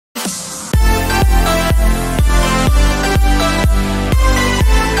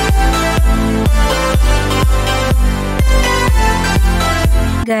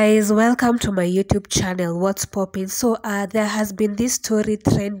guys, welcome to my YouTube channel. What's popping? There has been this story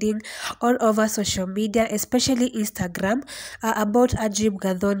trending all over social media, especially Instagram, about Ajib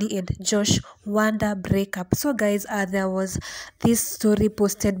Gadhoni and Josh Wanda breakup. So guys, there was this story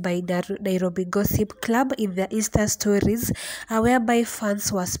posted by Nairobi Gossip Club in their Insta stories, whereby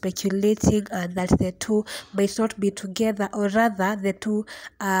fans were speculating that the two might not be together, or rather the two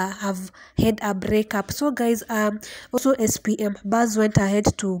have had a breakup. So guys, also SPM Buzz went ahead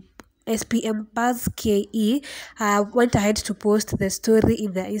to SPM Buzz KE went ahead to post the story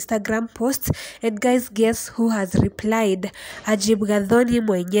in their Instagram posts, and guys, guess who has replied? Ajib Gadhoni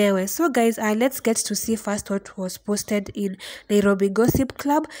mwenyewe. So guys, let's get to see first what was posted in Nairobi Gossip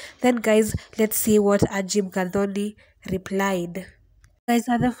Club. Then guys, let's see what Ajib Gadhoni replied. Guys,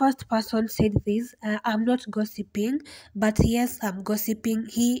 the first person said this. I'm not gossiping, but yes, I'm gossiping.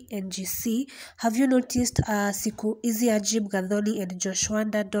 He and GC. Have you noticed siku hizi Ajib Gadhoni and Josh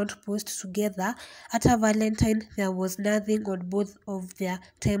Wanda don't post together? At a Valentine, there was nothing on both of their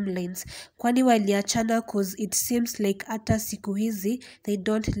timelines. Kwani waliachana cause it seems like ata siku hizi they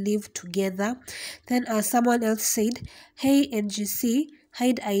don't live together. Then someone else said, hey NGC,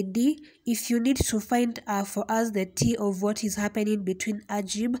 hide ID if you need to find for us the tea of what is happening between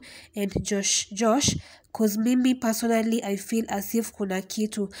Ajib and Josh, cause mimi personally I feel as if kuna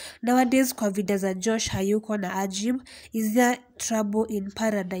kitu nowadays kwa vida za Josh hayuko na Ajib. Is there trouble in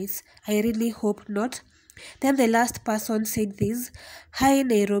paradise? I really hope not. Then the last person said this. Hi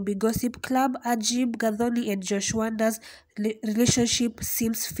Nairobi Gossip Club, Ajib Gadhoni and Josh Wanda's relationship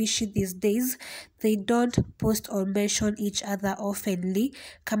seems fishy these days. They don't post or mention each other oftenly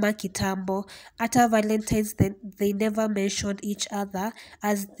kama kitambo. At Valentine's they never mentioned each other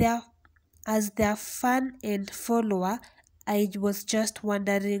as their fan and follower. I was just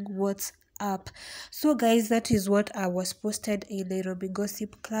wondering what's up. So guys, that is what I was posted in Nairobi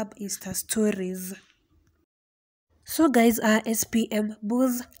Gossip Club Insta stories. So guys, SPM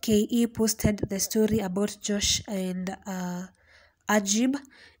Buzz KE posted the story about Josh and Ajib,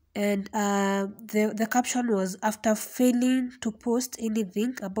 and the caption was, after failing to post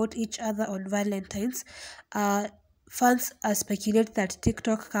anything about each other on Valentine's, fans speculate that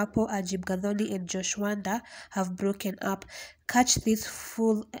TikTok couple Ajib Gadhoni and Josh Wanda have broken up. Catch this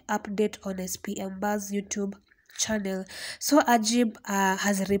full update on SPM Buzz YouTube channel. So Ajib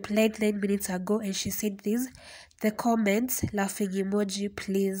has replied 9 minutes ago, and she said this: the comments, laughing emoji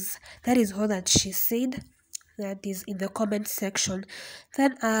please. That is all that she said. That is in the comment section.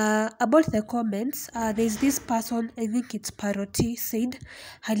 Then about the comments, there's this person, I think it's Paroti, said,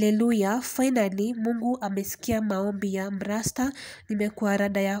 hallelujah, finally Mungu amesikia maombi ya mrasta, nimekuwa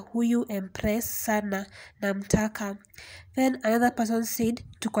rada ya huyu empress sana namtaka. Then another person said,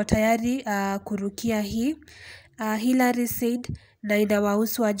 tuko tayari kurukia hii. Hillary said, na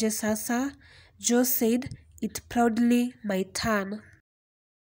inawahusu aje sasa. Joe said, it's proudly my turn.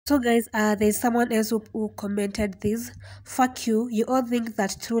 So guys, there's someone else who commented this. Fuck you, you all think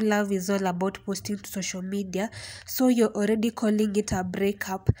that true love is all about posting to social media, so you're already calling it a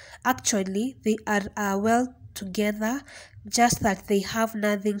breakup. Actually, they are well together, just that they have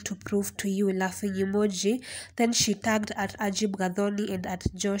nothing to prove to you, laughing emoji. Then she tagged at Ajib Gadhoni and at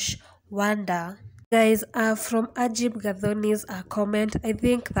Josh Wanda. Guys, from Ajib Gadhoni's comment, I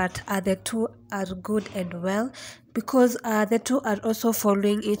think that the two are good and well, because the two are also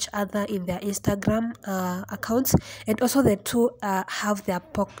following each other in their Instagram accounts, and also the two have their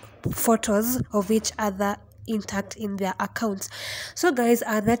photos of each other intact in their accounts. So guys,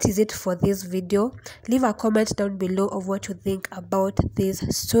 that is it for this video. Leave a comment down below of what you think about this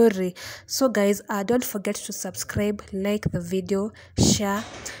story. So guys, don't forget to subscribe, like the video, share,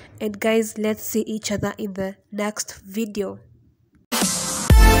 and guys, let's see each other in the next video.